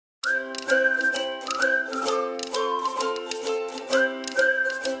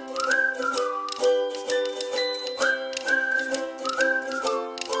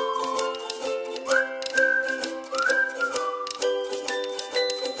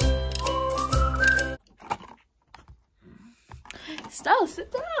Stella,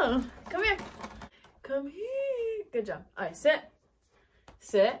 sit down. Come here. Come here. Good job. All right, sit.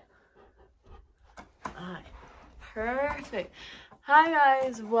 Sit. All right. Perfect. Hi,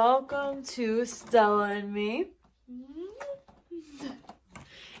 guys. Welcome to Stella and Me.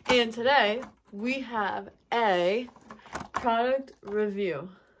 And today, we have a product review.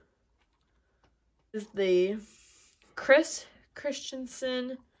 This is the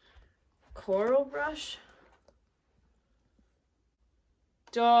Christensen coral brush.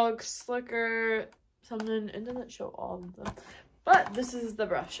 Dog slicker something. It doesn't show all of them, but this is the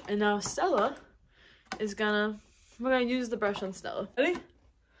brush. And now Stella is we're gonna use the brush on Stella. Ready?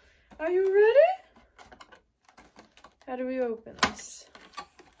 Are you ready? How do we open this?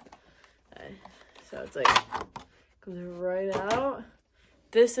 Okay. So it's like goes right out.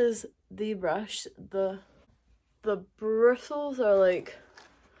 This is the brush. The bristles are like,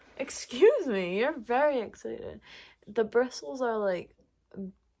 excuse me, you're very excited. The bristles are like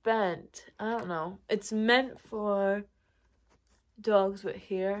bent. I don't know. It's meant for dogs with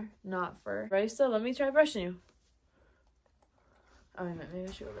hair, not fur. Ready? So let me try brushing you. Oh, wait a minute. Maybe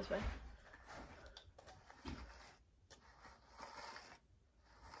I should go this way.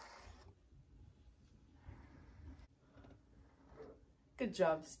 Good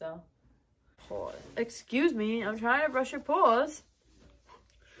job, Stella. Paws. Excuse me. I'm trying to brush your paws.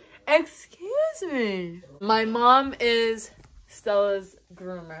 Excuse me. My mom is Stella's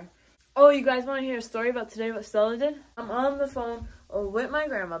groomer. Oh, you guys want to hear a story about today, what Stella did? I'm on the phone with my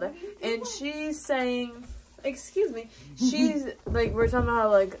grandmother, and she's saying, excuse me, she's like, we're talking about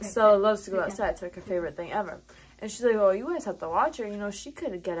how like Stella loves to go outside. It's like her favorite thing ever. And she's like, oh, you guys have to watch her. You know, she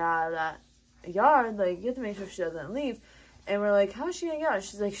could get out of that yard. Like, you have to make sure she doesn't leave. And we're like, how is she gonna get out?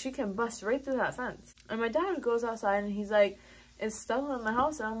 She's like, she can bust right through that fence. And my dad goes outside and he's like, is Stella in the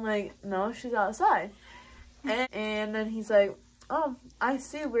house? And I'm like, no, she's outside. And then he's like, oh, I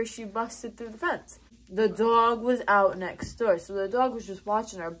see where she busted through the fence. The dog was out next door. So the dog was just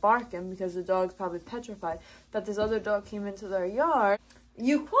watching her barking because the dog's probably petrified that this other dog came into their yard.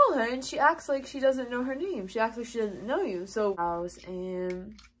 You call her and she acts like she doesn't know her name. She acts like she doesn't know you. So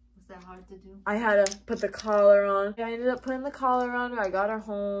and was that hard to do? I had to put the collar on. I ended up putting the collar on her. I got her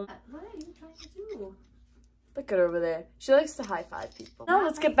home. What are you trying to do? Look at her over there. She likes to high-five people. Now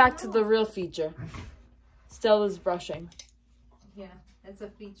let's get back to the real feature. Stella's brushing. Yeah, it's a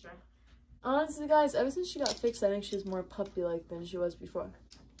feature. Honestly, guys, ever since she got fixed, I think she's more puppy-like than she was before.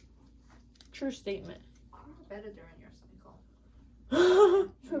 True statement. Better during your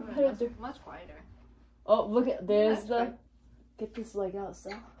cycle. Much quieter. Oh, look at, there's the... Get this leg out,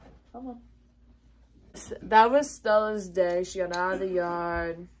 Stella. Come on. That was Stella's day. She got out of the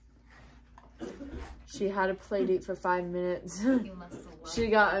yard. She had a play date for 5 minutes. She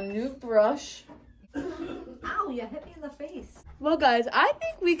got a new brush. Ow, you hit me in the face. Well, guys, I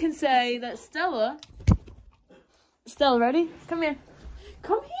think we can say that Stella, ready? Come here.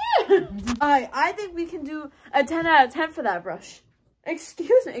 Come here. Alright, I think we can do a 10 out of 10 for that brush.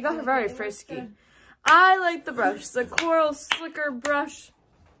 Excuse me, it got her very frisky. I like the brush. The coral slicker brush.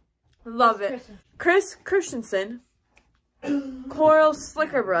 Love it. Christensen coral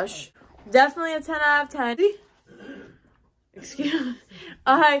slicker brush. Definitely a 10 out of 10. Excuse me.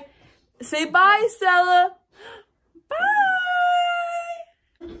 Alright. Say bye, Stella. Bye.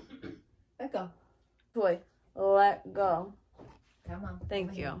 Let go. Boy, let go. Come on.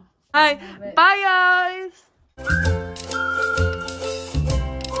 Thank you. Hi. Bye, guys.